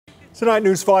Tonight,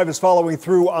 News 5 is following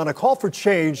through on a call for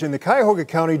change in the Cuyahoga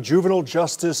County juvenile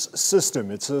justice system.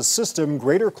 It's a system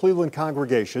greater Cleveland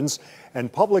congregations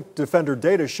and public defender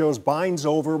data shows binds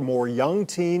over more young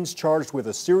teens charged with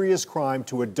a serious crime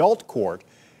to adult court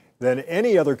than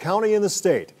any other county in the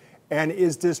state and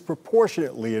is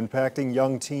disproportionately impacting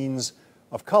young teens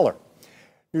of color.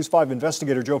 News 5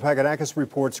 investigator Joe Paganakis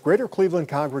reports greater Cleveland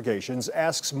congregations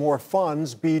asks more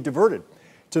funds be diverted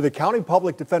to the County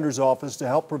Public Defender's Office to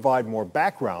help provide more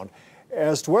background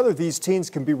as to whether these teens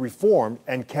can be reformed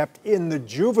and kept in the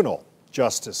juvenile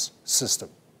justice system.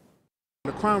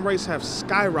 The crime rates have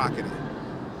skyrocketed.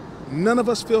 None of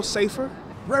us feel safer.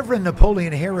 Reverend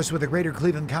Napoleon Harris with the Greater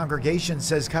Cleveland Congregation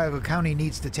says Cuyahoga County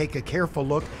needs to take a careful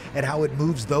look at how it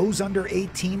moves those under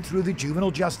 18 through the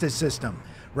juvenile justice system.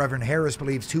 Reverend Harris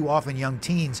believes too often young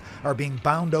teens are being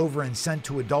bound over and sent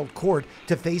to adult court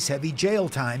to face heavy jail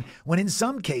time, when in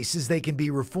some cases they can be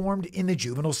reformed in the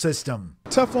juvenile system.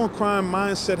 Tough on crime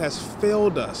mindset has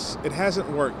failed us. It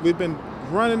hasn't worked. We've been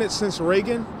running it since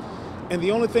Reagan, and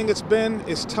the only thing it's been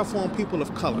is tough on people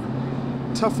of color,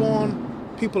 tough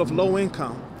on people of low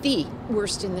income. The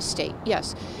worst in the state,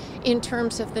 yes, in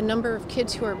terms of the number of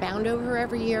kids who are bound over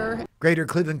every year. Greater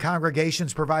Cleveland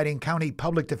congregations providing county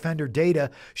public defender data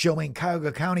showing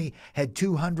Cuyahoga County had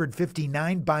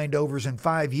 259 bindovers in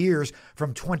 5 years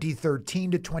from 2013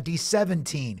 to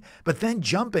 2017, but then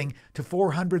jumping to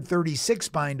 436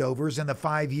 bindovers in the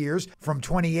 5 years from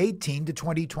 2018 to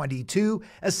 2022,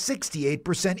 a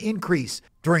 68% increase.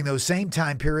 During those same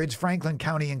time periods, Franklin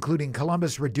County, including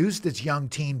Columbus, reduced its young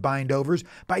teen bindovers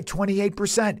by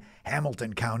 28%.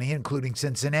 Hamilton County, including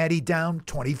Cincinnati, down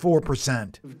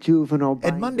 24%.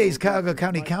 At Monday's Cuyahoga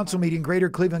County Council meeting, Greater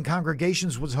Cleveland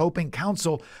Congregations was hoping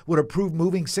Council would approve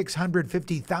moving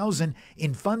 $650,000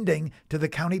 in funding to the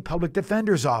County Public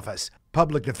Defender's Office.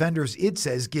 Public Defenders, it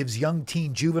says, gives young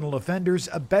teen juvenile offenders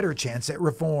a better chance at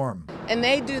reform. And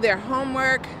they do their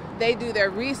homework, they do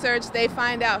their research, they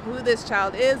find out who this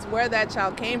child is, where that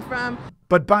child came from.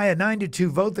 But by a 9-2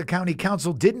 vote, the County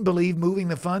Council didn't believe moving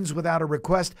the funds without a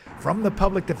request from the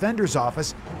Public Defender's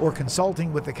Office or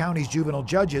consulting with the county's juvenile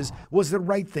judges was the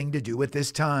right thing to do at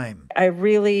this time. I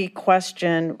really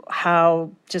question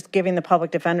how just giving the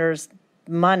Public Defender's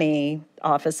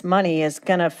office money is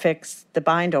going to fix the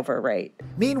bindover rate.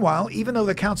 Meanwhile, even though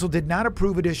the council did not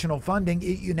approve additional funding,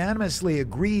 it unanimously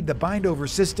agreed the bindover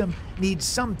system needs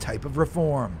some type of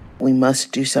reform. We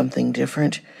must do something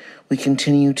different. We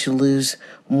continue to lose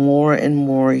more and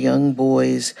more young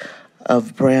boys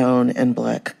of brown and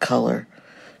black color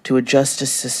to a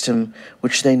justice system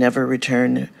which they never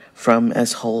return from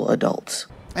as whole adults.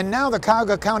 And now the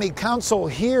Cuyahoga County Council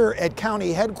here at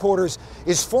county headquarters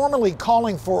is formally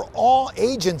calling for all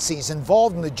agencies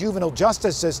involved in the juvenile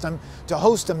justice system to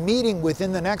host a meeting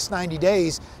within the next 90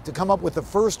 days to come up with the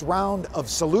first round of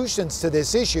solutions to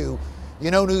this issue.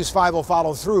 You know News 5 will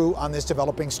follow through on this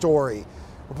developing story.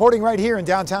 Reporting right here in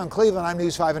downtown Cleveland, I'm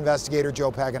News 5 investigator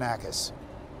Joe Paganakis.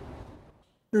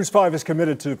 News 5 is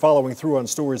committed to following through on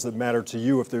stories that matter to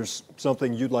you. If there's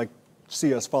something you'd like to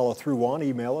see us follow through on,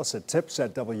 email us at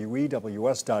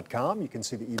tips@wews.com. You can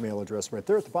see the email address right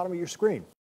there at the bottom of your screen.